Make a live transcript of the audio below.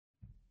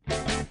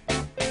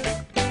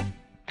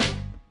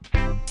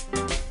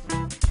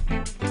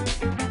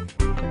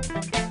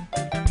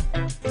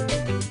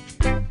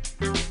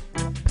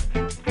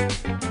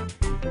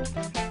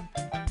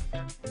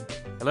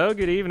Hello,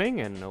 good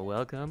evening, and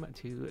welcome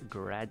to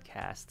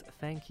GradCast.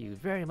 Thank you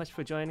very much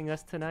for joining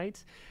us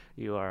tonight.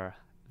 You are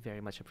very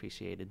much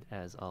appreciated,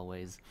 as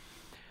always.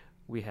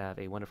 We have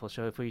a wonderful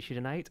show for you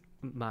tonight.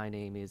 My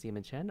name is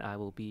Eamon Chen. I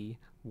will be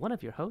one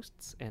of your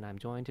hosts, and I'm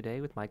joined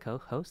today with my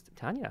co-host,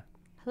 Tanya.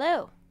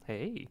 Hello.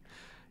 Hey.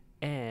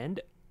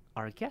 And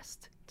our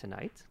guest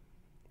tonight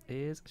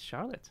is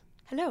Charlotte.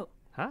 Hello.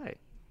 Hi.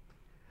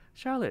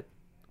 Charlotte,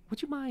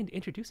 would you mind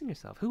introducing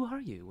yourself? Who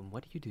are you, and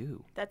what do you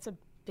do? That's a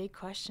big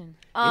question.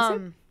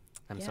 I'm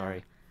yeah.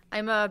 sorry.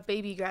 I'm a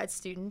baby grad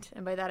student,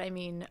 and by that I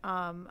mean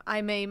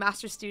I'm a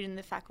master's student in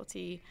the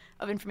Faculty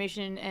of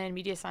Information and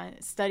Media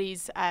Science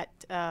Studies at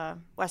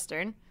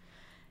Western.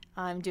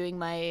 I'm doing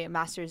my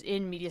master's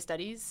in media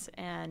studies,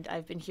 and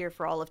I've been here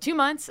for all of 2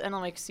 months, and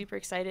I'm like super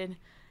excited.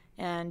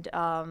 And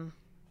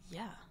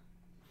yeah.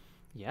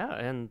 Yeah,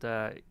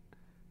 and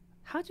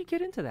how'd you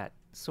get into that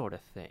sort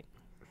of thing?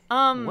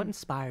 What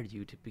inspired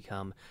you to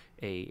become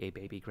a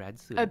baby grad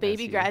student? A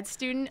baby grad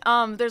student?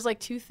 There's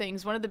like two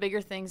things. One of the bigger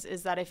things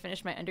is that I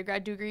finished my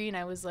undergrad degree, and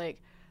I was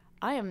like,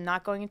 I am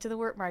not going into the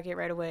work market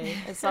right away.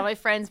 I saw my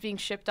friends being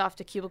shipped off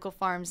to cubicle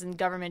farms and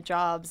government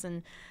jobs,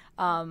 and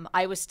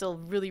I was still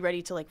really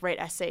ready to like write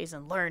essays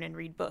and learn and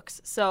read books.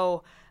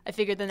 So I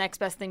figured the next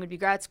best thing would be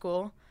grad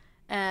school.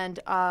 And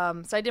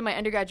so I did my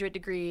undergraduate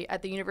degree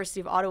at the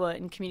University of Ottawa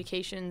in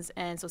communications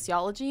and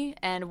sociology.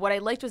 And what I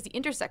liked was the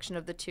intersection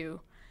of the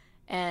two.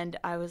 And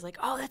I was like,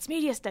 oh, that's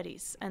media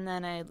studies. And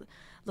then I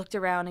looked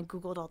around and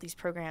Googled all these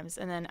programs.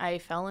 And then I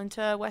fell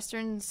into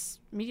Western's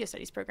media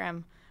studies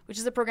program, which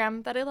is a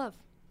program that I love,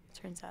 it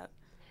turns out.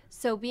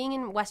 So being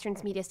in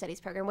Western's media studies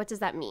program, what does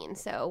that mean?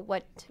 So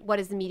what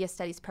is the media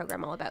studies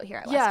program all about here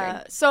at Western?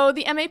 Yeah, so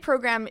the MA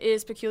program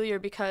is peculiar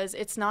because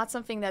it's not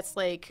something that's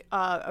like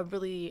a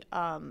really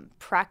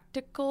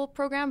practical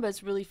program, but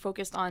it's really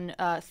focused on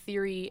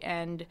theory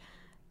and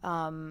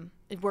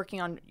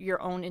working on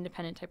your own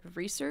independent type of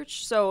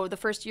research. So the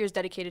first year is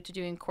dedicated to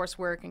doing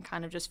coursework and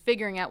kind of just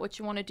figuring out what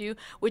you want to do,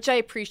 which I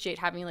appreciate,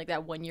 having like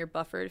that 1 year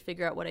buffer to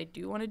figure out what I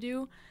do want to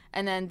do.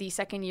 And then the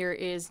second year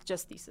is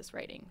just thesis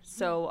writing.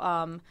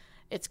 So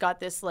it's got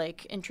this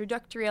like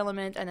introductory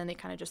element, and then they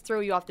kind of just throw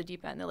you off the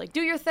deep end. They're like,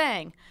 do your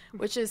thing,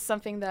 which is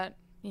something that,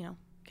 you know,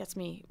 gets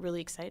me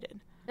really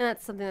excited. And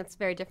that's something that's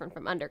very different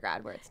from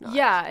undergrad, where it's not.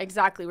 Yeah,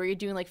 exactly. Where you're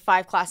doing like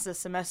 5 classes a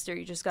semester,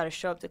 you just got to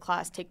show up to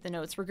class, take the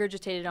notes,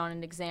 regurgitate it on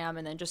an exam,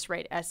 and then just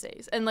write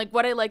essays. And like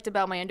what I liked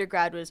about my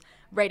undergrad was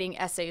writing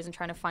essays and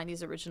trying to find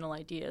these original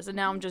ideas. And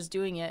now I'm just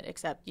doing it,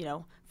 except, you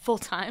know, full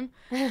time,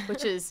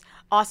 which is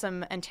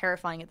awesome and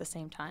terrifying at the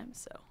same time.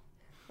 So,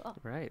 Cool.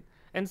 Right.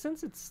 And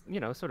since it's, you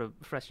know, sort of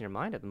fresh in your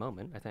mind at the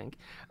moment, I think,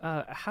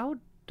 how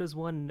does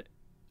one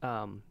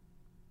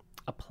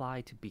apply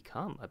to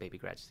become a baby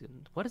grad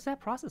student? What is that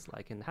process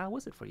like, and how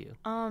was it for you?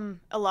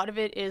 a lot of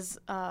it is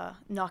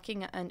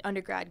knocking an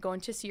undergrad,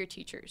 going to see your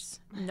teachers,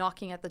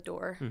 knocking at the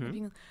door, and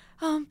being,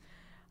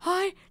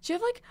 hi, do you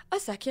have like a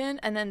second?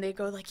 And then they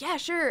go like, yeah,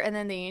 sure. And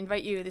then they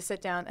invite you, they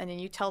sit down, and then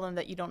you tell them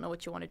that you don't know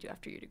what you want to do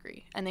after your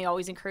degree. And they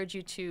always encourage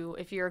you to,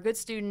 if you're a good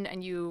student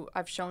and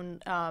I've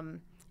shown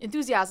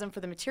enthusiasm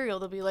for the material,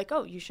 they'll be like,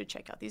 oh, you should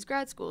check out these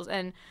grad schools.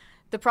 And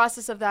the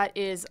process of that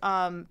is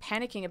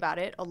panicking about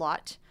it a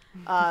lot,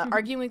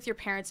 arguing with your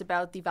parents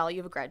about the value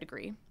of a grad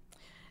degree,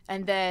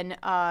 and then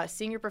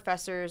seeing your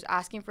professors,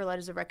 asking for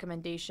letters of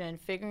recommendation,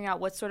 figuring out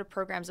what sort of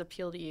programs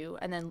appeal to you,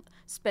 and then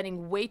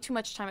spending way too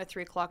much time at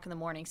 3 o'clock in the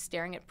morning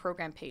staring at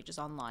program pages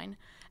online.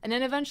 And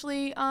then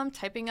eventually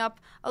typing up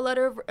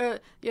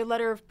your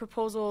letter of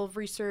proposal of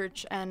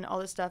research and all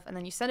this stuff, and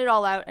then you send it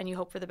all out and you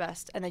hope for the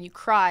best, and then you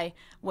cry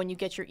when you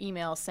get your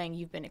email saying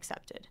you've been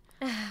accepted.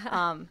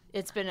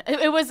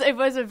 It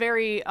was a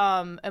very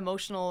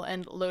emotional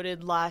and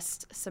loaded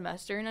last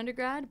semester in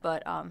undergrad,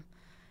 but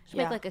Should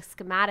make like a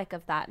schematic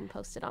of that and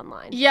post it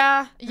online.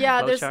 Yeah.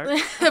 There's chart?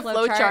 the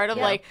flow chart of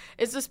yeah. like,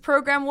 is this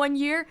program 1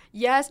 year?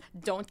 Yes,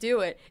 don't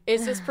do it.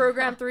 Is this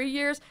program 3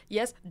 years?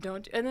 Yes,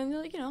 don't. And then,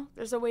 like, you know,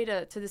 there's a way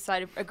to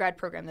decide a grad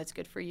program that's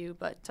good for you.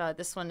 But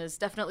this one is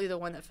definitely the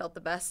one that felt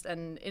the best.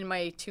 And in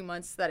my 2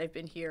 months that I've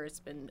been here,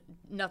 it's been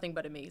nothing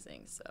but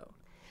amazing.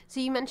 So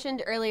you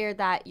mentioned earlier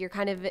that you're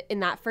kind of in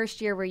that first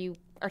year where you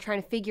are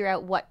trying to figure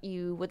out what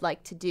you would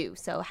like to do.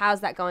 So how's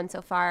that going so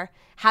far?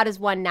 How does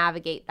one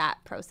navigate that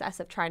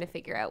process of trying to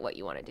figure out what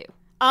you want to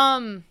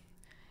do?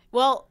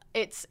 Well,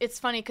 it's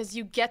funny because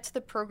you get to the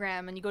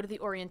program and you go to the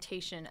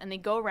orientation, and they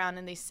go around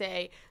and they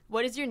say,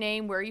 what is your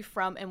name, where are you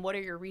from, and what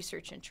are your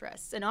research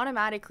interests? And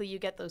automatically you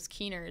get those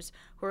keeners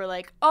who are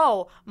like,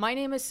 oh, my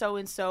name is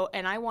so-and-so,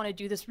 and I want to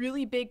do this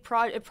really big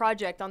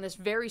project on this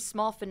very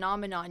small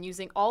phenomenon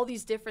using all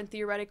these different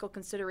theoretical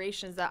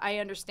considerations that I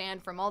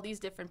understand from all these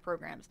different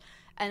programs.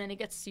 And then it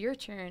gets to your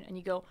turn and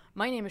you go,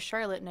 my name is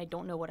Charlotte and I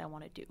don't know what I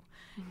want to do.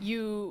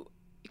 You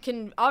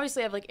can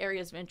obviously have like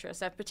areas of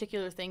interest. I have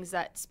particular things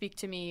that speak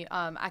to me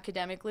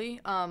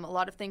academically. A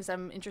lot of things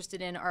I'm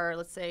interested in are,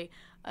 let's say,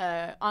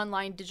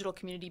 online digital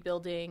community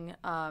building,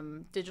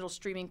 digital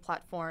streaming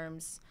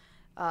platforms,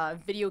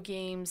 video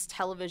games,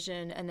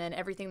 television, and then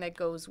everything that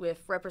goes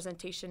with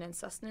representation and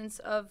sustenance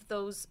of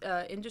those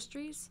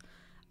industries.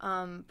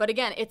 But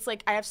again, it's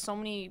like I have so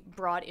many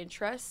broad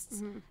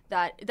interests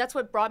that's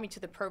what brought me to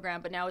the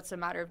program. But now it's a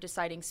matter of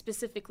deciding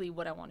specifically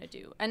what I want to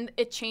do. And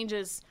it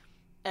changes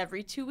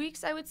every 2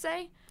 weeks, I would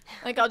say.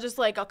 Like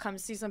I'll come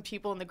see some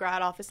people in the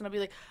grad office and I'll be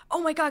like,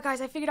 oh my God,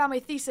 guys, I figured out my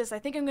thesis. I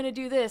think I'm going to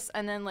do this.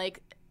 And then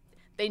like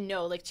they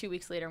know like 2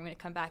 weeks later I'm going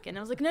to come back and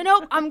I was like,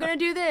 no, I'm going to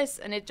do this.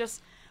 And it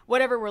just,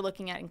 whatever we're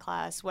looking at in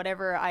class,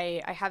 whatever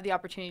I have the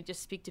opportunity to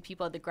speak to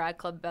people at the grad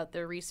club about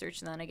their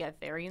research, and then I get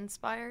very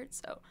inspired.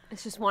 So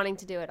it's just wanting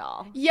to do it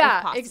all.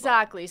 Yeah,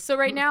 exactly. So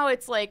right now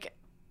it's like,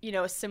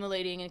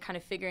 assimilating and kind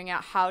of figuring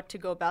out how to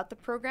go about the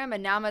program.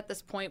 And now I'm at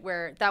this point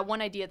where that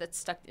one idea that's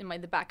stuck in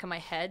the back of my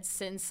head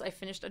since I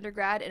finished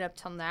undergrad and up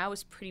till now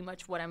is pretty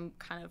much what I'm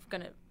kind of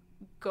going to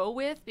go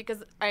with,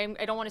 because I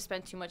don't want to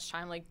spend too much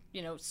time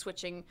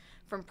switching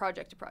from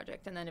project to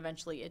project and then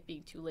eventually it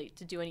being too late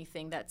to do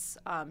anything that's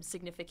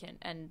significant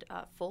and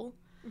full.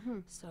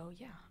 So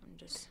yeah, I'm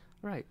just...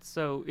 Right.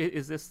 So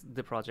is this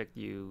the project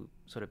you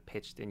sort of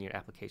pitched in your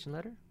application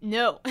letter?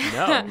 No.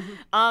 No.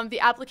 The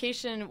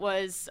application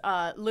was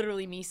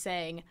literally me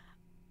saying,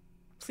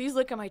 please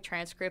look at my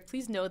transcript.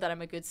 Please know that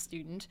I'm a good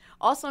student.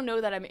 Also know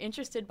that I'm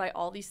interested by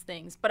all these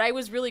things. But I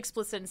was really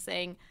explicit in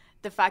saying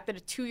the fact that a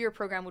 2-year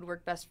program would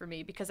work best for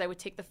me, because I would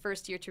take the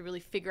first year to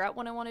really figure out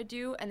what I want to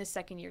do and the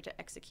second year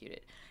to execute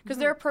it. Because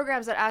there are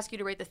programs that ask you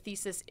to write the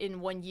thesis in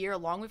 1 year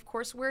along with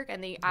coursework,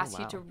 and they ask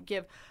you to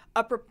give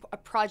a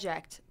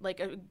project, like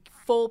a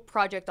full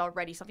project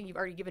already, something you've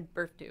already given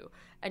birth to,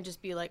 and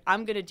just be like,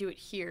 I'm going to do it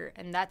here.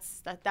 And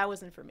that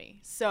wasn't for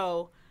me.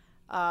 So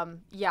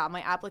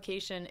my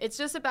application, it's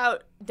just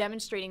about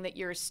demonstrating that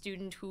you're a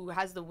student who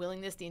has the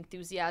willingness, the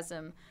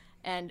enthusiasm,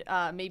 and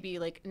maybe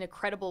like in a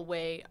credible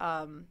way,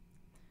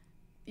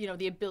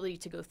 the ability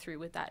to go through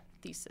with that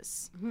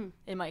thesis,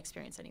 in my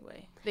experience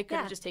anyway. They could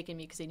have just taken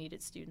me because they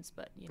needed students,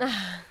 but,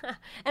 And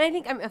I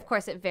think, of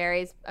course, it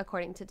varies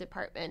according to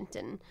department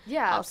and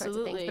all sorts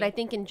of things. But I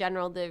think in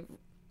general, the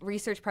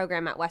research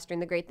program at Western,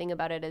 the great thing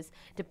about it is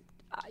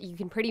you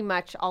can pretty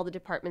much, all the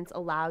departments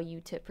allow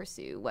you to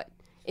pursue what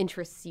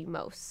interests you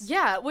most.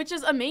 Yeah, which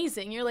is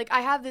amazing. You're like,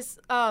 I have this,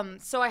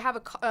 so I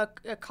have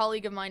a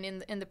colleague of mine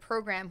in the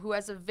program who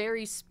has a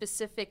very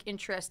specific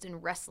interest in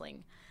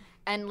wrestling.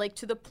 And like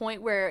to the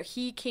point where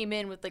he came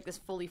in with like this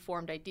fully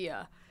formed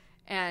idea,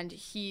 and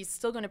he's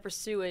still going to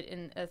pursue it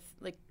in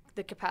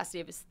the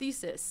capacity of his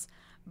thesis.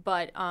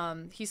 But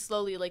he's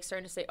slowly like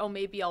starting to say, oh,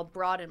 maybe I'll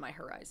broaden my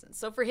horizons.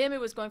 So for him, it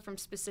was going from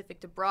specific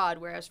to broad,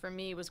 whereas for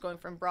me, it was going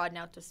from broad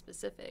now to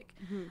specific.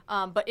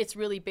 But it's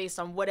really based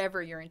on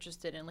whatever you're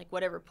interested in, like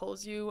whatever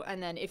pulls you.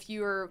 And then if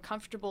you're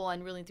comfortable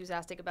and really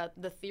enthusiastic about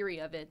the theory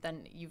of it,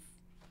 then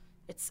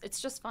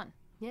it's just fun.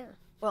 Yeah.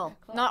 Well,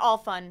 cool. Not all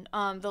fun.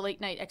 The late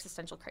night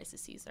existential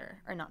crises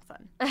are not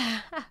fun.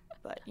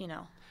 But,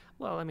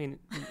 Well, I mean,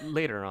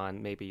 later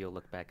on, maybe you'll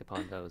look back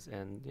upon those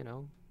and,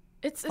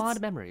 it's fond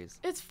memories.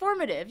 It's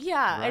formative,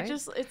 yeah. Right?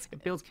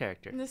 It builds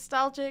character.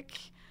 Nostalgic,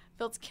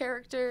 builds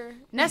character,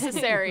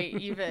 necessary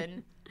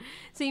even.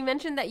 So you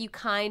mentioned that you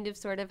kind of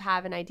sort of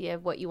have an idea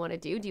of what you want to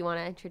do. Do you want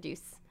to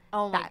introduce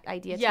that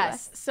idea to us?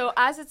 Yes. So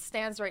as it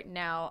stands right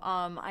now,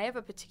 I have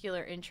a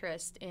particular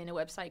interest in a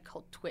website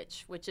called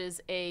Twitch, which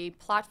is a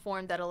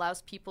platform that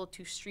allows people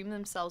to stream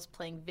themselves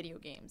playing video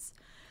games.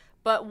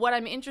 But what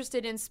I'm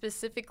interested in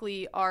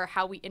specifically are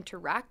how we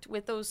interact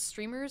with those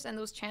streamers and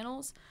those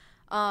channels.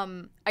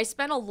 I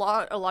spend a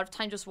lot of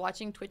time just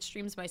watching Twitch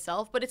streams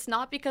myself, but it's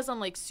not because I'm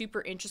like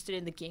super interested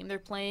in the game they're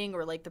playing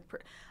or like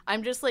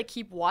I'm just like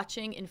keep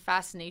watching in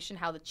fascination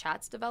how the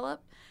chats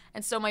develop.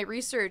 And so my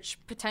research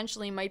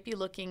potentially might be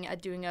looking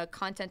at doing a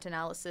content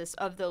analysis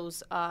of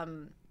those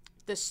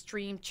the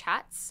stream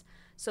chats.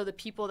 So the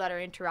people that are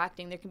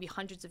interacting, there can be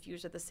hundreds of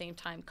viewers at the same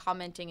time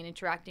commenting and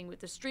interacting with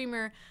the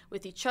streamer,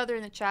 with each other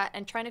in the chat,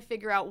 and trying to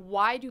figure out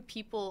what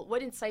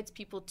incites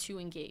people to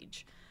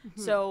engage.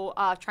 So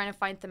trying to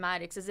find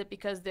thematics. Is it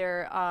because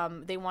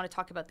they want to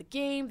talk about the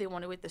game, they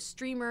want to with the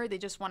streamer, they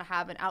just want to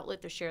have an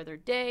outlet to share their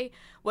day?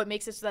 What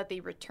makes it so that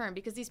they return?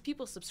 Because these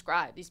people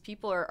subscribe. These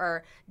people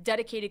are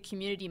dedicated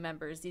community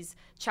members. These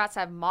chats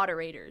have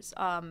moderators.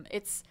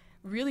 It's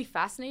really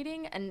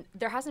fascinating, and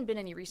there hasn't been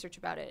any research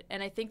about it.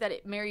 And I think that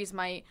it marries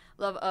my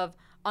love of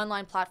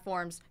online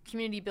platforms,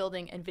 community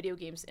building, and video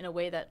games in a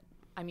way that,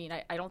 I mean,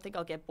 I don't think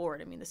I'll get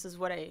bored. I mean, this is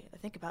what I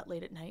think about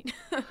late at night.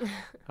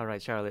 All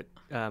right, Charlotte.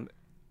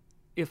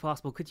 If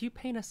possible, could you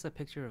paint us a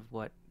picture of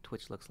what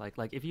Twitch looks like?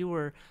 Like, if you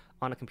were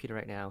on a computer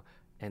right now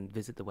and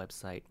visit the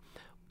website,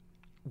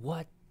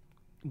 what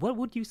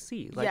would you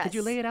see? Like, could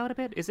you lay it out a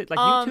bit? Is it like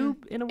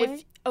YouTube in a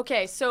way?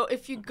 So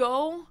if you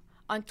go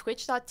on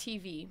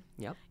twitch.tv,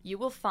 yep, you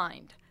will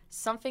find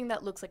something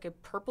that looks like a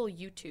purple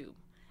YouTube,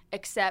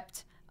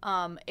 except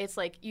it's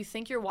like you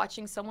think you're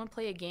watching someone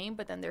play a game,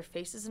 but then their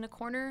face is in a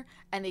corner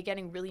and they're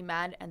getting really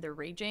mad and they're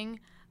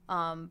raging.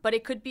 But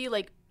it could be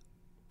like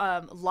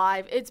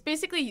live. It's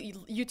basically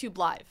YouTube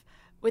Live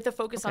with a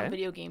focus on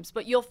video games.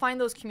 But you'll find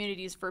those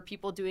communities for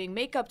people doing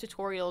makeup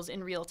tutorials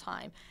in real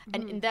time,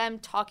 and in them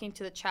talking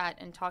to the chat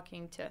and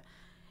talking to.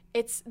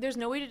 There's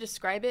no way to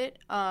describe it.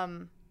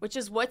 which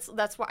is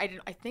that's why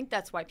I think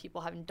that's why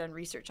people haven't done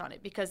research on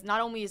it, because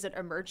not only is it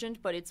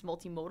emergent, but it's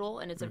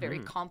multimodal and it's a very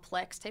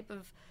complex type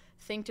of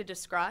thing to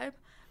describe.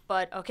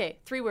 But okay,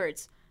 3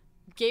 words: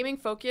 gaming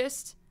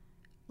focused,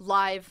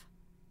 live,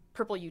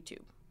 purple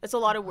YouTube. It's a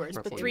lot of words,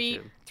 Purple but 3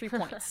 YouTube.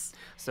 points.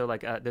 So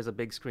like there's a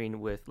big screen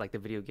with like the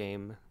video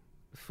game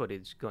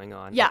footage going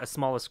on. Yeah. A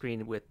smaller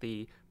screen with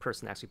the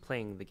person actually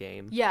playing the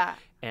game. Yeah.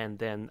 And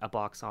then a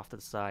box off to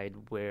the side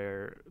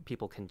where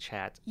people can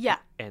chat Yeah.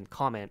 and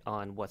comment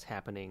on what's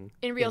happening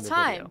In real the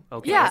time. video.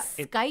 Okay. Yeah.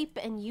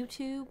 Skype and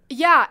YouTube.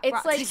 Yeah, it's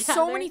Brought like so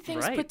together. many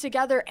things Right. put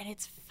together, and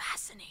it's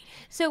fascinating.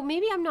 So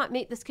maybe I'm not,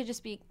 this could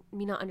just be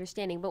me not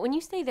understanding, but when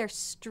you say they're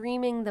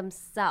streaming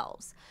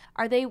themselves,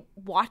 are they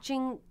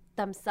watching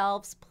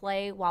themselves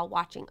play while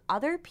watching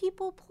other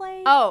people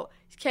play? Oh,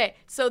 okay.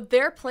 So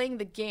they're playing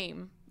the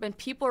game, and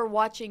people are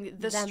watching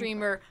the Them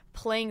streamer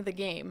playing the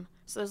game.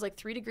 So there's like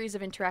 3 degrees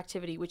of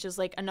interactivity, which is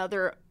like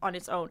another on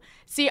its own.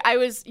 See,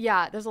 there's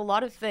a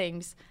lot of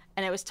things,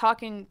 and I was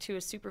talking to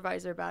a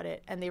supervisor about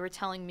it, and they were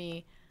telling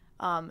me,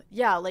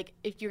 like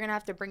if you're gonna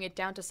have to bring it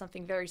down to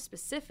something very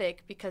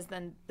specific, because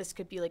then this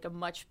could be like a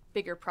much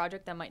bigger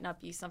project that might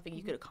not be something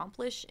you could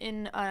accomplish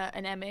in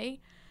an MA.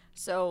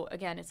 So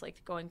again, it's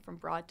like going from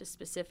broad to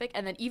specific,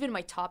 and then even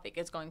my topic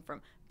is going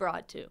from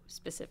broad to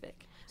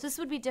specific. So this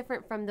would be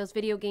different from those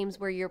video games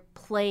where you're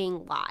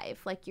playing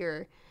live, like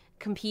you're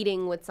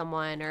competing with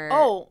someone or...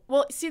 Oh,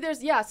 well, see,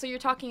 so you're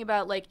talking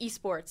about like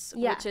esports,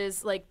 Yeah. which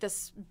is like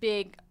this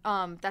big,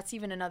 that's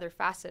even another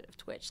facet of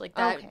Twitch. Like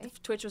that, Okay.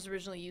 Twitch was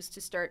originally used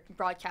to start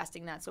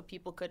broadcasting that so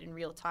people could in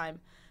real time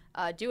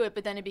do it,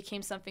 but then it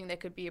became something that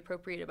could be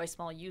appropriated by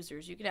small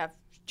users. You could have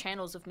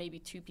channels of maybe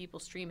 2 people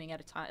streaming at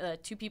a time,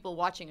 2 people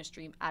watching a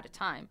stream at a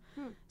time.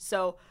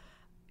 So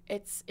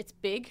it's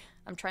big.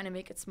 I'm trying to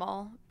make it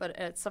small, but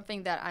it's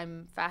something that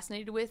I'm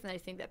fascinated with, and I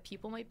think that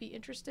people might be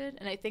interested.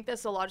 And I think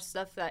that's a lot of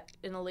stuff that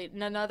in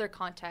another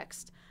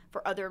context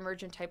for other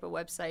emergent type of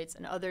websites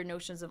and other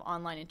notions of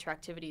online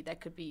interactivity,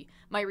 that could be,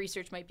 my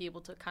research might be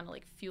able to kind of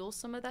like fuel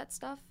some of that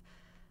stuff.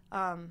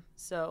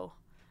 So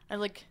I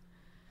like,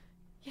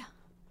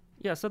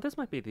 Yeah, so this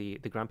might be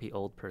the grumpy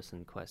old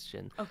person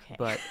question. Okay.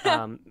 But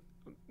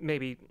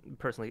maybe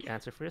personally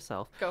answer for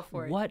yourself. Go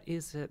for it. What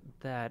is it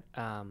that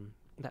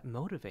that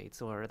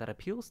motivates or that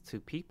appeals to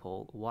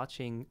people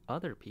watching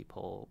other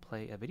people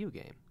play a video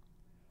game?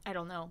 I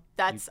don't know.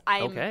 I'm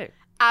okay.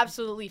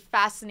 absolutely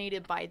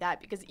fascinated by that,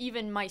 because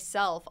even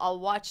myself, I'll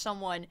watch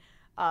someone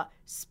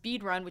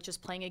speed run, which is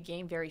playing a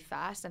game very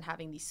fast and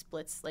having these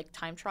splits, like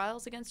time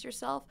trials against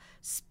yourself,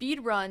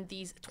 speed run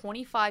these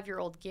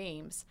 25-year-old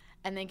games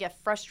and then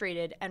get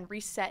frustrated and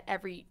reset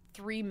every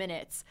 3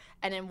 minutes,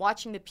 and then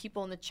watching the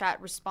people in the chat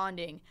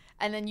responding,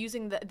 and then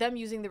using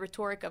the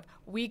rhetoric of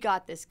 "we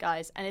got this,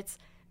 guys," and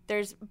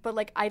but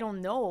like I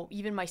don't know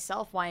even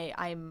myself why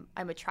I'm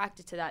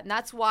attracted to that, and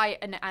that's why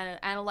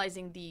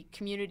analyzing the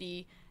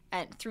community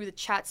and through the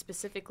chat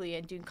specifically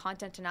and doing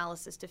content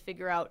analysis to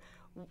figure out,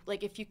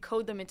 like, if you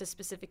code them into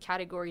specific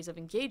categories of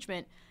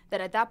engagement,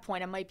 then at that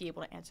point I might be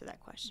able to answer that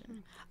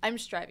question. I'm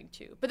striving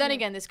to, but then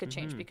again, this could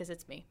change because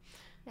it's me.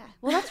 Yeah.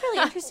 Well, that's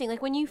really interesting.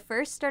 Like when you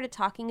first started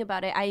talking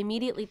about it, I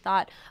immediately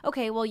thought,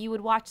 okay, well, you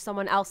would watch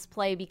someone else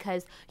play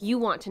because you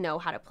want to know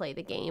how to play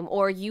the game,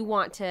 or you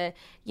want to,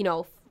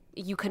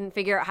 you couldn't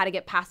figure out how to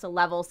get past a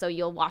level, so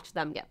you'll watch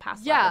them get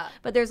past a level.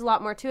 But there's a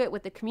lot more to it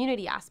with the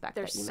community aspect.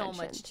 There's that you so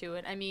mentioned. much to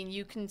it. I mean,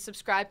 you can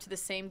subscribe to the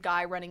same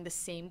guy running the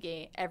same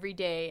game every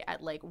day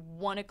at like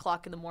 1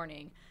 o'clock in the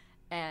morning,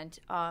 and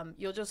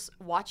you'll just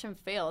watch him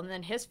fail, and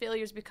then his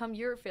failures become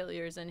your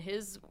failures, and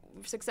his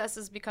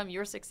successes become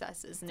your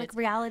successes. And It's like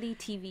reality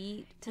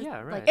TV.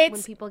 Yeah, right. Like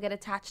when people get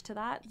attached to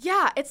that.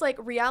 Yeah, it's like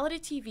reality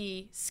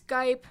TV,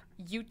 Skype,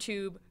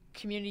 YouTube,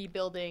 community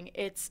building.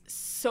 It's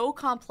so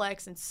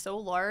complex and so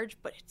large,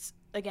 but it's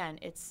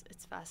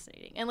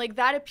fascinating, and like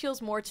that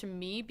appeals more to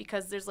me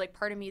because there's like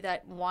part of me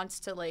that wants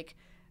to like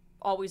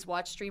always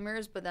watch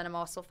streamers, but then I'm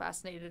also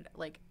fascinated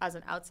like as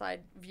an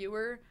outside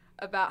viewer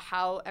about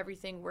how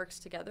everything works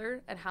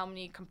together and how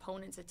many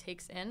components it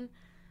takes in.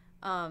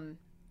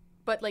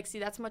 But like, see,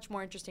 that's much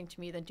more interesting to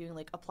me than doing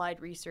like applied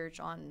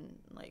research on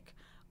like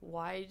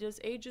why does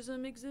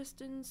ageism exist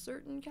in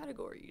certain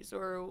categories,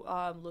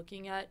 or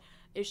looking at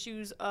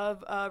issues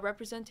of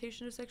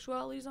representation of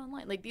sexualities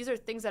online. Like, these are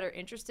things that are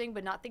interesting,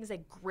 but not things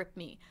that grip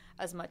me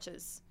as much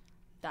as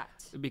that.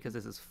 Because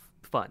this is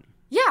fun.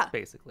 Yeah,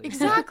 basically.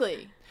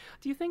 Exactly.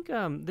 Do you think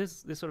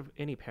there's sort of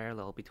any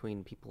parallel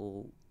between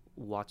people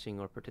watching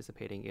or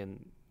participating in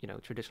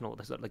traditional,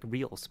 like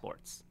real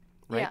sports?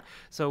 Right. Yeah.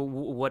 So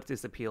what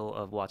is the appeal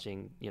of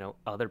watching,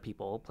 other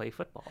people play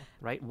football,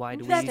 right? Why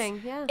do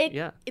Interesting.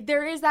 Yeah.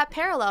 There is that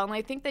parallel, and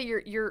I think that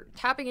you're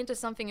tapping into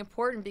something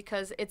important,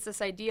 because it's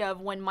this idea of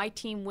when my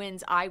team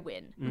wins, I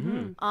win.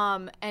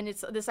 Mm-hmm. And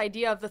it's this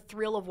idea of the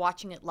thrill of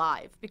watching it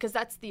live, because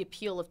that's the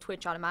appeal of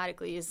Twitch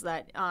automatically, is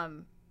that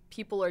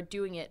people are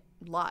doing it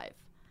live.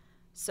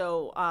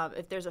 So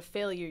if there's a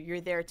failure,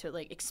 you're there to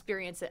like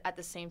experience it at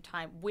the same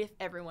time with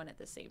everyone at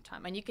the same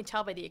time. And you can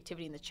tell by the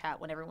activity in the chat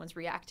when everyone's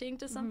reacting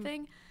to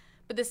something.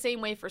 But the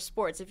same way for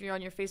sports, if you're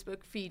on your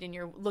Facebook feed and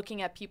you're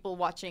looking at people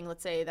watching,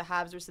 let's say, the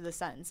Habs versus the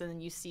Sens, and then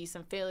you see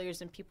some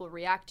failures and people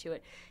react to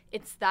it,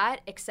 it's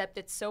that, except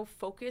it's so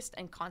focused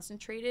and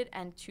concentrated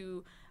and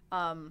to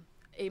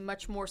a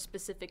much more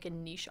specific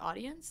and niche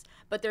audience.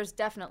 But there's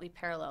definitely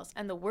parallels.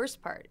 And the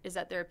worst part is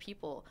that there are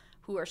people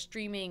who are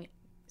streaming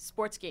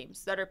sports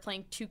games that are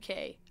playing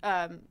 2K,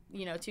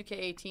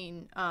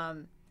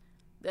 2K18,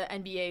 the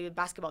NBA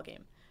basketball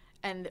game.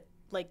 And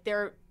like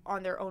they're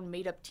on their own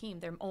made-up team,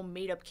 their own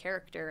made-up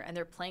character, and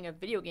they're playing a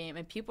video game,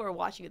 and people are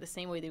watching it the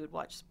same way they would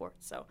watch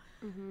sports. So,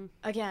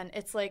 again,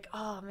 it's like,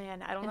 oh,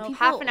 man, I don't know if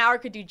half an hour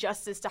could do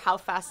justice to how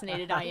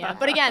fascinated I am.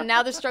 But again,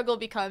 now the struggle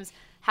becomes,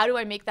 how do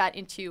I make that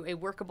into a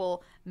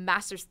workable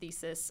master's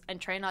thesis and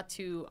try not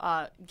to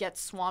get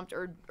swamped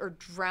or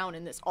drown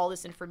in all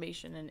this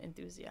information and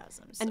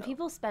enthusiasm. So. And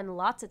people spend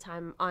lots of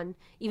time on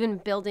even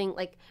building,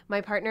 like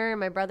my partner and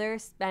my brother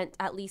spent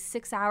at least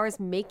 6 hours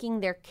making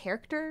their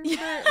character,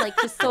 like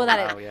just so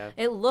that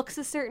it looks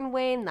a certain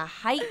way and the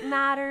height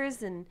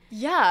matters. And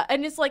yeah,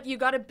 and it's like you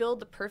got to build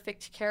the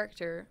perfect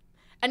character.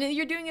 And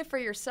you're doing it for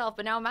yourself,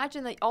 but now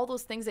imagine that all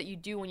those things that you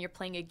do when you're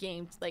playing a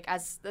game, like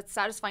that's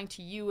satisfying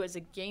to you as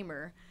a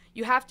gamer,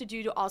 you have to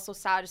do to also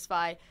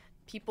satisfy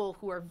people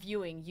who are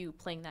viewing you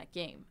playing that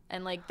game.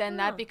 And like then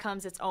that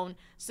becomes its own.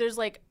 So there's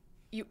like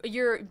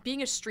you're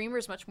being a streamer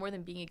is much more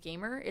than being a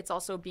gamer. It's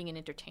also being an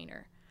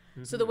entertainer.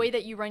 Mm-hmm. So the way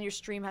that you run your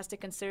stream has to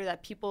consider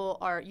that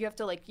you have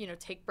to like,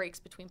 take breaks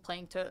between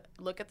playing to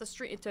look at the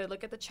stream, to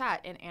look at the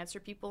chat and answer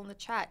people in the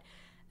chat.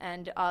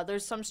 And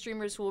there's some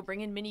streamers who will bring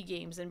in mini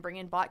games and bring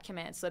in bot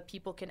commands so that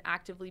people can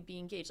actively be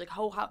engaged. Like,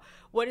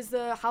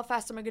 how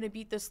fast am I going to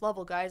beat this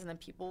level, guys? And then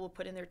people will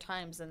put in their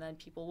times, and then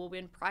people will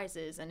win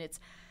prizes, and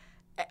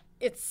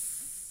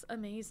it's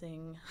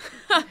amazing.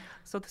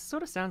 So this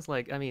sort of sounds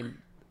like,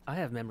 I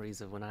have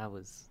memories of when I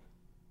was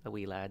a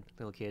wee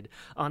little kid,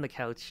 on the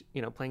couch,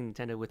 playing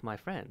Nintendo with my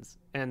friends,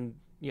 and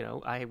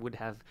I would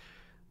have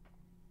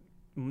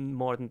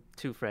more than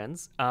two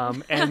friends,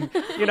 and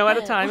at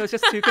the time it was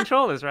just two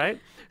controllers, right?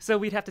 So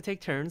we'd have to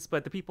take turns,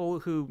 but the people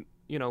who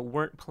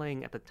weren't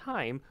playing at the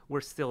time were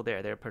still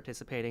there. They're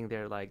participating,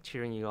 they're like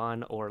cheering you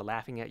on or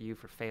laughing at you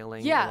for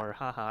failing, or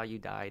haha, you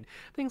died,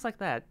 things like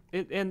that.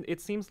 And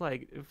it seems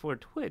like for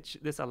Twitch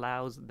this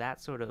allows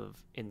that sort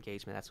of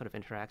engagement, that sort of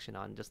interaction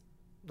on just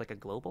like a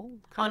global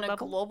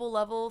global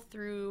level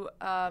through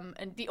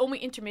and the only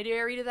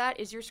intermediary to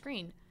that is your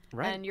screen,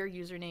 right, and your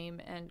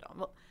username. And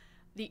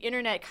the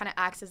internet kind of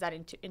acts as that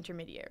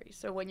intermediary.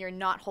 So when you're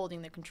not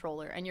holding the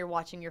controller and you're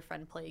watching your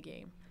friend play a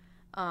game,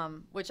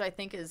 which I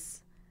think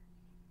is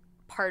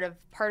part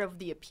of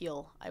the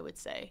appeal, I would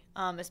say.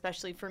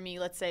 Especially for me,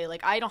 let's say,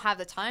 like, I don't have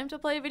the time to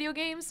play video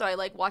games, so I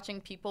like watching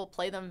people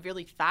play them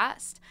really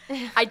fast.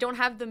 I don't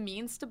have the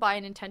means to buy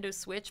a Nintendo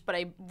Switch, but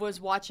I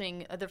was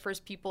watching the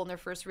first people and their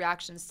first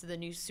reactions to the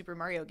new Super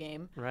Mario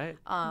game. Right.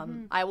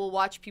 I will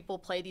watch people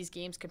play these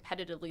games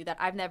competitively that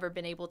I've never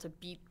been able to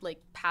beat,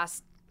 like,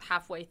 past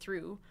halfway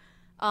through.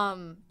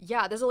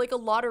 There's like a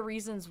lot of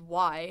reasons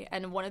why,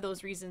 and one of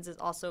those reasons is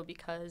also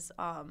because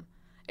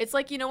it's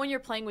like, when you're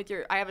playing with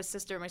I have a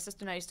sister, my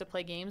sister and I used to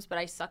play games, but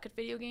I suck at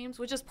video games,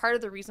 which is part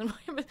of the reason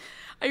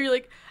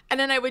why and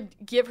then I would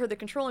give her the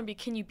controller and be,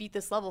 can you beat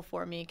this level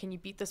for me? Can you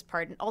beat this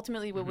part? And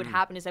ultimately what would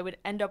happen is I would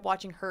end up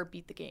watching her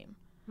beat the game.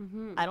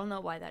 I don't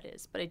know why that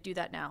is, but I do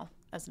that now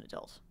as an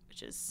adult,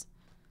 which is,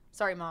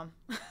 sorry, Mom.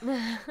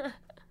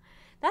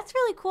 That's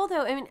really cool,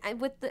 though.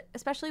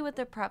 Especially with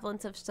the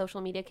prevalence of social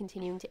media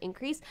continuing to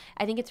increase,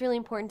 I think it's really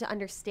important to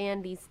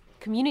understand these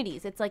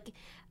communities. It's like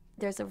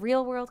there's a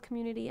real world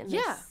community and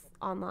there's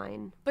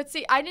online. But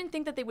see, I didn't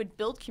think that they would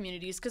build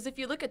communities, because if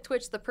you look at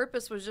Twitch, the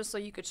purpose was just so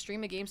you could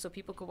stream a game so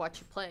people could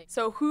watch you play.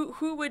 So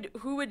who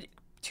would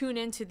tune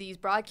into these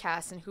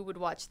broadcasts and who would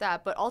watch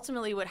that? But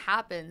ultimately, what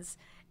happens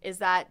is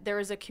that there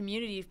is a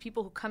community of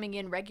people who coming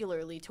in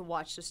regularly to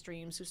watch the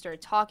streams, who started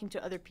talking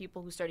to other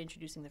people, who started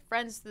introducing their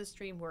friends to the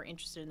stream, who are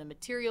interested in the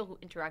material, who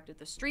interact with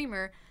the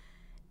streamer,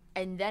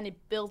 and then it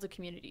builds a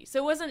community.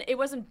 So it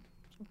wasn't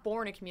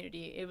born a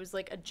community. It was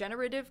like a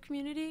generative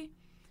community,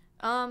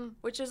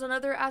 which is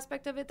another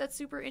aspect of it that's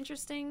super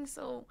interesting.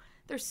 So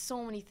there's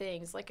so many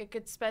things. Like, I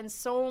could spend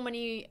so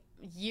many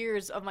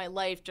years of my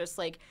life just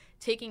like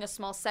taking a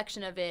small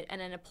section of it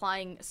and then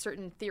applying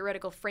certain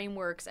theoretical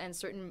frameworks and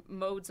certain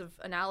modes of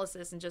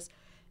analysis and just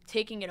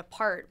taking it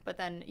apart. But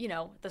then,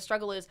 the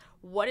struggle is,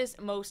 what is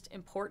most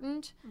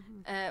important?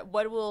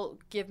 What will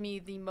give me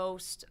the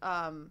most,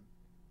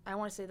 I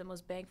want to say the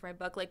most bang for my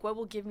buck, like what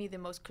will give me the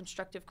most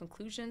constructive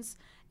conclusions,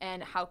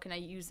 and how can I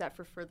use that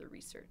for further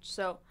research?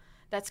 So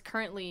that's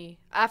currently,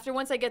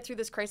 once I get through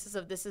this crisis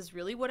of this is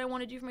really what I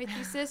want to do for my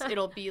thesis,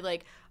 it'll be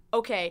like,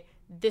 okay,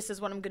 this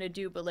is what I'm going to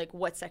do, but like,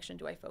 what section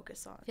do I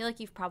focus on? I feel like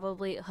you've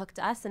probably hooked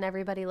us and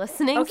everybody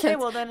listening. Okay,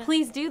 well then,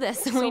 please do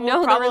this so we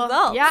know the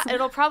results. Yeah,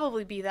 it'll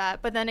probably be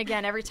that. But then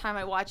again, every time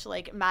I watch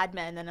like Mad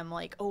Men, then I'm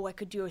like, oh, I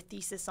could do a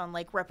thesis on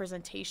like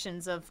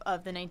representations of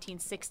the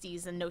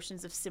 1960s and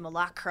notions of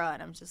simulacra,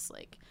 and I'm just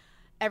like,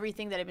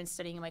 everything that I've been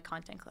studying in my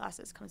content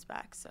classes comes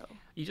back. So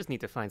You just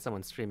need to find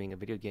someone streaming a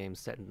video game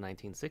set in the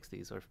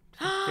 1960s or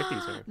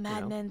 50s or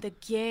Mad Men the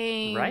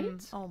game,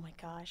 Right? Oh my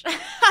gosh.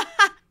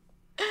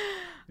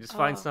 Just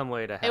find some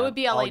way to have It would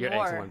be all LA your eggs in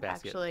Noir, one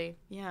basket. actually.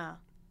 Yeah.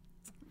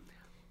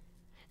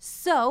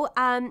 So,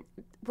 I'm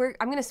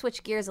going to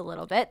switch gears a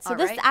little bit. So All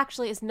this right.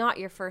 actually is not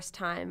your first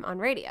time on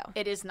radio.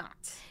 It is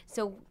not.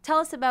 So tell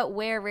us about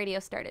where radio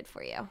started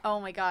for you. Oh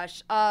my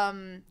gosh.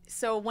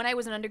 So when I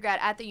was an undergrad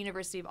at the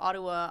University of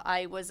Ottawa,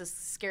 I was a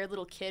scared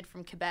little kid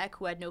from Quebec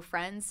who had no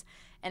friends.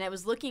 And I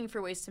was looking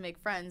for ways to make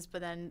friends,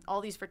 but then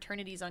all these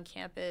fraternities on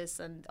campus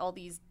and all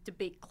these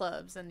debate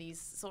clubs and these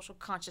social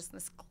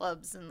consciousness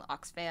clubs and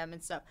Oxfam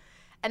and stuff.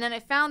 And then I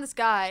found this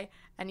guy,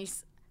 and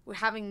we're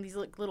having these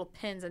little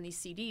pins and these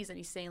CDs, and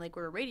he's saying, like,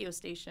 we're a radio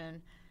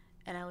station.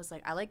 And I was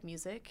like, I like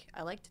music.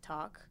 I like to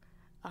talk.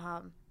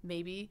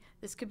 Maybe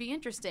this could be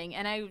interesting.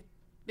 And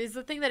is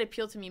the thing that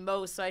appealed to me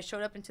most. So I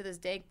showed up into this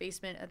dank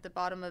basement at the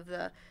bottom of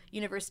the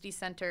university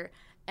center,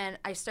 and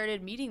I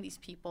started meeting these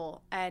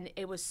people, and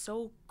it was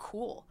so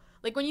cool.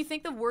 Like, when you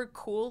think the word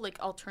cool, like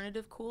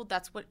alternative cool,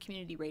 that's what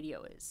community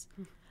radio is.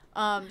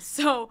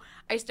 So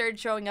I started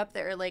showing up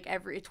there like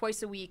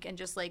twice a week, and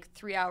just like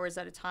 3 hours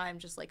at a time,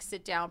 just like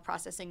sit down,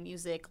 processing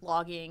music,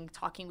 logging,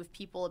 talking with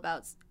people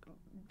about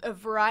a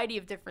variety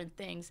of different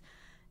things.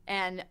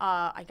 And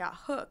I got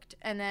hooked.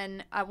 And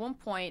then at one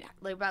point,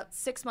 like about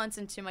 6 months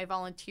into my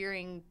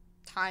volunteering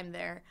time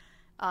there,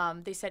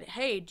 they said,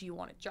 hey, do you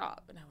want a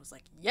job? And I was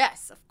like,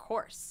 yes, of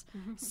course.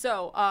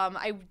 So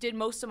I did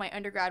most of my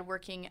undergrad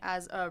working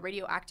as a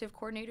radioactive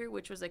coordinator,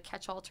 which was a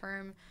catch-all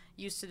term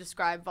used to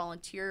describe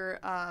volunteer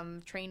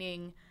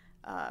training,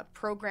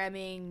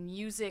 programming,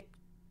 music,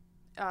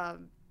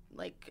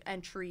 like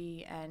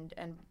entry and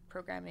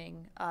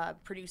programming,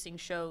 producing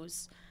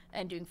shows,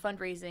 and doing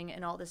fundraising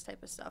and all this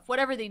type of stuff,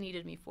 whatever they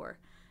needed me for.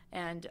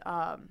 And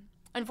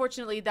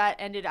unfortunately, that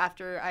ended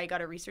after I got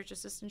a research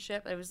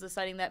assistantship. I was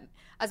deciding that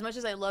as much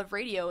as I love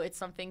radio, it's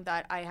something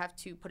that I have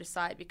to put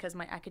aside because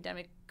my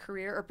academic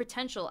career or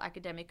potential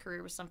academic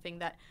career was something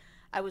that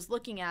I was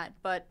looking at.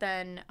 But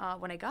then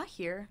when I got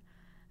here,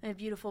 and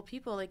beautiful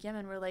people like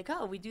Yemen were like,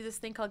 oh, we do this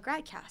thing called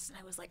GradCast. And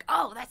I was like,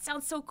 oh, that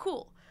sounds so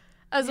cool.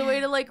 As a way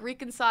to like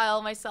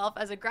reconcile myself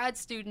as a grad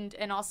student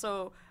and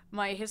also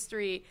my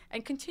history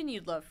and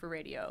continued love for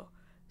radio.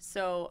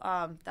 So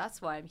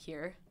that's why I'm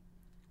here.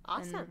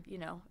 Awesome. And, you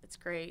know, it's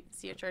great.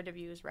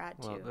 CHRW is rad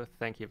Well, too.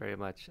 thank you very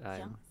much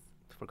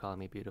for calling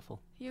me beautiful.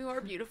 You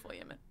are beautiful,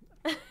 Yemen.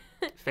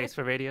 Face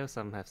for radio,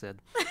 some have said.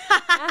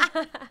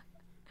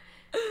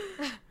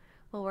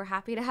 Well, we're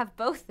happy to have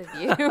both of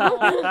you.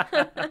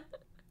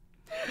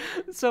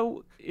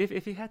 So,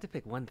 if you had to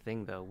pick one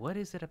thing, though, what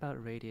is it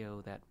about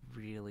radio that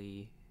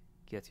really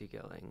gets you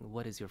going?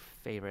 What is your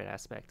favorite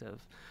aspect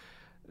of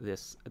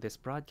this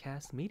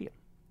broadcast medium?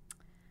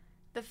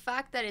 The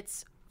fact that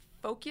it's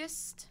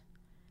focused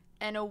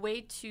and a way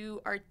to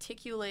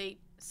articulate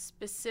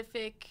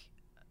specific,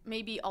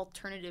 maybe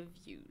alternative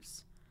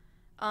views.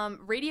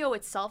 Radio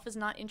itself is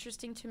not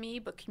interesting to me,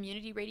 but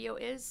community radio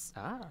is.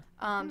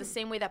 The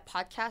same way that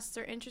podcasts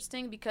are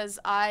interesting, because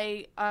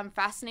I am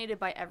fascinated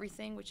by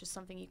everything, which is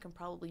something you can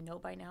probably know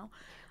by now.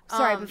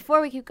 Sorry,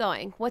 before we keep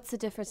going, what's the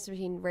difference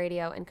between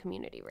radio and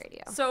community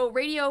radio? So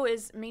radio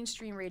is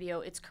mainstream radio.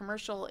 It's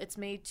commercial. It's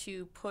made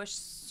to push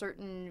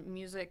certain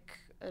music,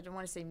 I don't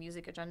want to say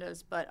music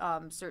agendas, but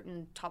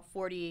certain top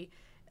 40.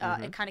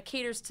 It kind of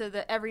caters to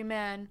the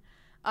everyman.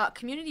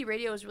 Community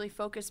radio is really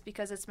focused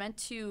because it's meant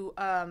to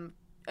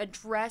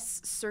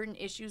address certain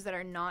issues that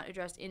are not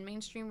addressed in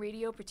mainstream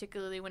radio,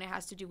 particularly when it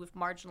has to do with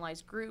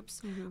marginalized groups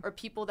or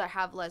people that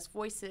have less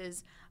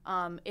voices.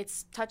 It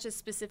touches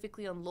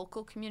specifically on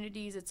local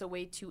communities. It's a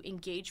way to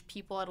engage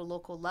people at a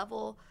local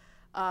level.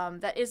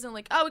 That isn't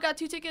like, oh, we got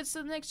 2 tickets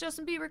to the next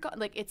Justin Bieber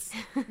like, it's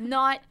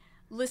not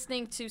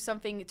listening to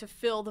something to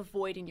fill the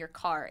void in your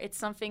car. It's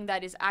something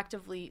that is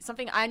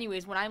something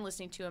anyways, when I'm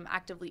listening to, I'm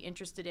actively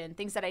interested in,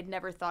 things that I'd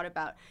never thought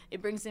about.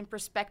 It brings in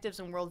perspectives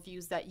and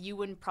worldviews that you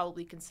wouldn't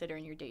probably consider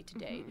in your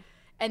day-to-day.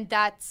 And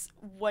that's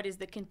what is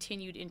the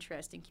continued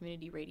interest in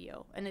community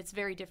radio. And it's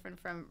very different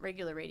from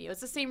regular radio.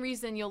 It's the same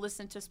reason you'll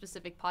listen to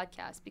specific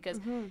podcasts, because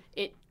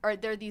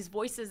there are these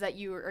voices that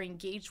you are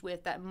engaged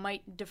with that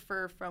might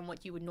differ from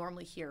what you would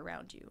normally hear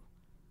around you.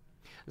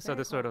 So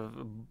the sort of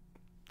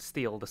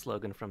steal the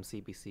slogan from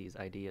CBC's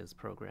Ideas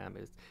program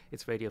is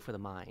it's radio for the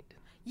mind.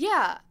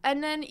 Yeah,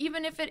 and then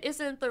even if it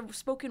isn't the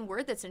spoken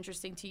word that's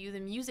interesting to you, the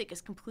music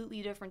is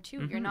completely different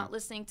too. You're not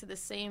listening to the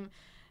same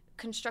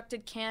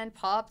constructed canned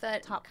pop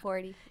that Top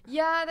 40.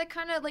 Yeah, that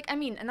kind of like, I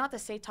mean, not to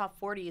say top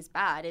 40 is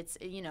bad. It's,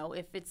 you know,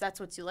 if that's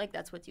what you like,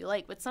 that's what you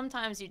like. But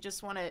sometimes you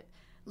just want to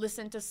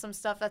listen to some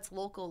stuff that's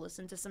local,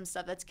 listen to some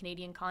stuff that's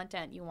Canadian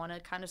content. You want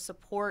to kind of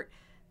support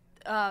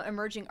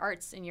emerging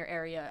arts in your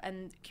area,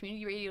 and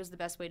community radio is the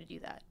best way to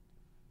do that.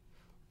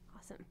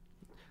 Awesome.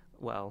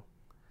 Well,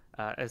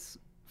 as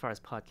far as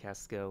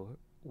podcasts go,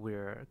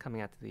 we're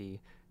coming out to the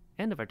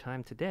end of our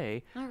time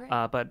today. All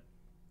right. But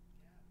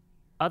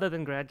other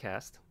than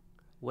GradCast,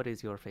 what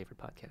is your favorite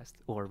podcast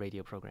or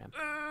radio program?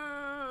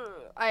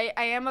 I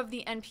am of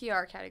the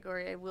NPR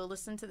category. I will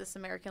listen to This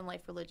American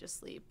Life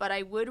religiously, but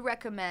I would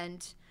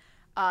recommend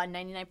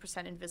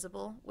 99%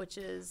 Invisible, which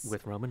is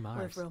With Roman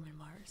Mars.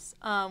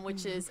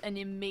 Which is an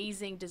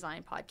amazing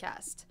design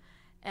podcast.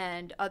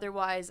 And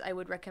otherwise, I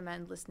would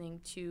recommend listening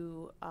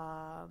to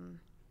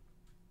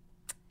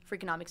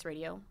Freakonomics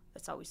Radio.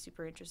 That's always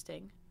super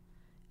interesting.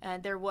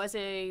 And there was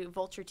a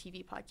Vulture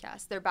TV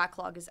podcast. Their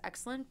backlog is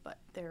excellent, but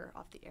they're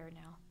off the air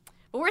now.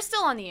 But we're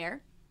still on the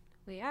air.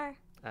 We are.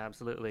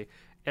 Absolutely.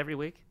 Every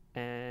week,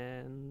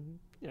 and,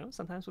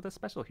 sometimes with a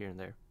special here and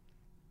there.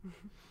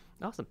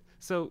 Awesome.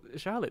 So,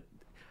 Charlotte,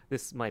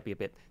 this might be a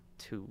bit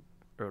too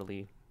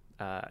early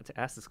to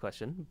ask this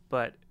question,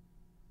 but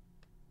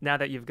now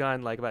that you've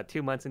gone like about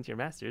 2 months into your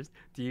master's,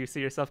 do you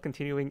see yourself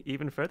continuing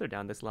even further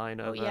down this line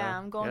of... Oh, yeah,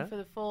 I'm going for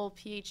the full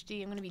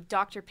PhD. I'm going to be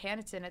Dr.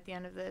 Paniton at the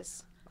end of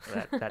this.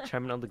 That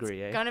terminal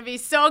degree, eh? Gonna be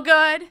so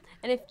good.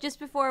 And if just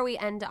before we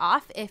end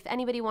off, if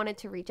anybody wanted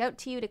to reach out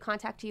to you, to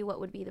contact you,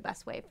 what would be the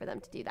best way for them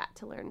to do that,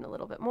 to learn a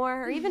little bit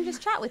more, or even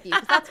just chat with you,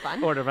 because that's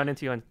fun. Or to run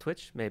into you on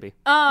Twitch, maybe.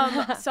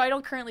 So I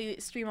don't currently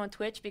stream on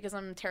Twitch because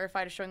I'm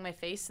terrified of showing my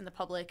face in the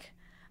public.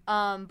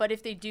 But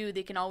if they do,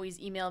 they can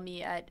always email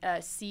me at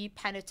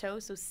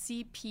cpaneto, so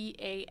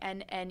CPANNETO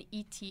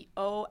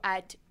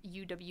at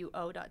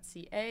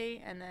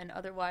uwo.ca. And then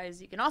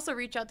otherwise, you can also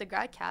reach out to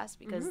GradCast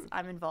because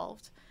I'm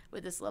involved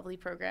with this lovely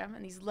program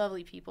and these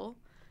lovely people.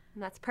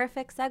 And that's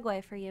perfect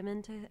segue for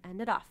Yimin to end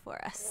it off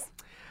for us.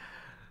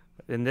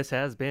 And this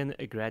has been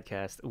a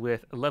GradCast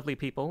with lovely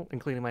people,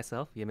 including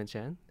myself, Yimin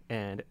Chen,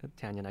 and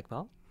Tanya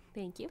Nekbal.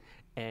 Thank you.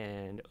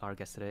 And our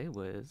guest today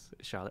was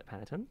Charlotte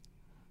Paniton.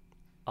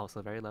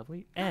 Also very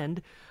lovely.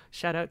 And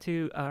shout out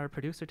to our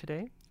producer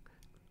today,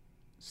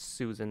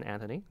 Susan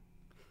Anthony.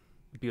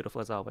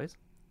 Beautiful as always.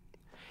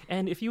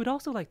 And if you would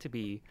also like to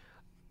be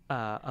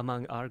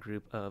among our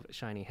group of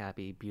shiny,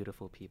 happy,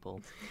 beautiful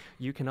people,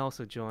 you can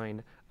also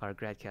join our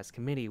GradCast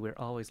committee. We're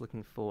always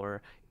looking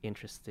for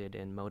interested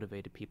and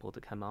motivated people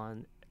to come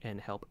on and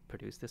help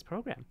produce this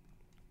program.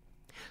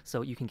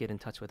 So you can get in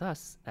touch with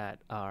us at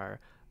our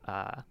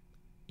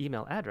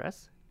email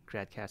address,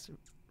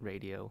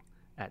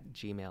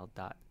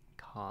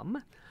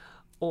 gradcastradio@gmail.com,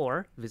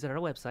 or visit our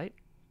website,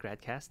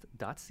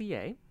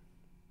 gradcast.ca.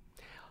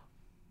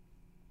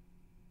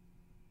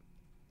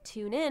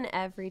 Tune in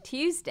every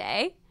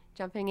Tuesday.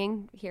 Jumping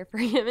in here for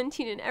Yimin,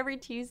 tune in every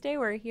Tuesday.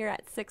 We're here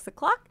at 6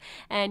 o'clock.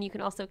 And you can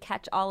also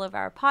catch all of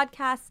our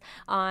podcasts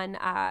on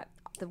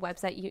the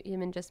website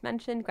Yimin just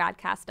mentioned,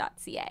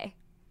 gradcast.ca.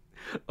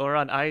 Or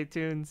on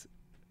iTunes,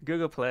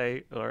 Google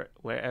Play, or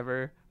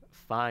wherever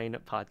fine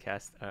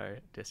podcasts are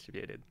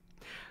distributed.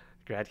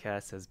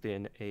 GradCast has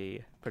been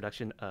a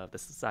production of the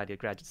Society of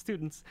Graduate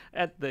Students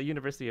at the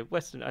University of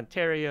Western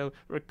Ontario,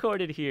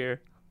 recorded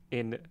here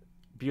in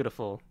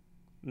beautiful,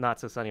 not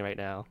so sunny right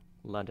now,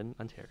 London,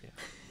 Ontario.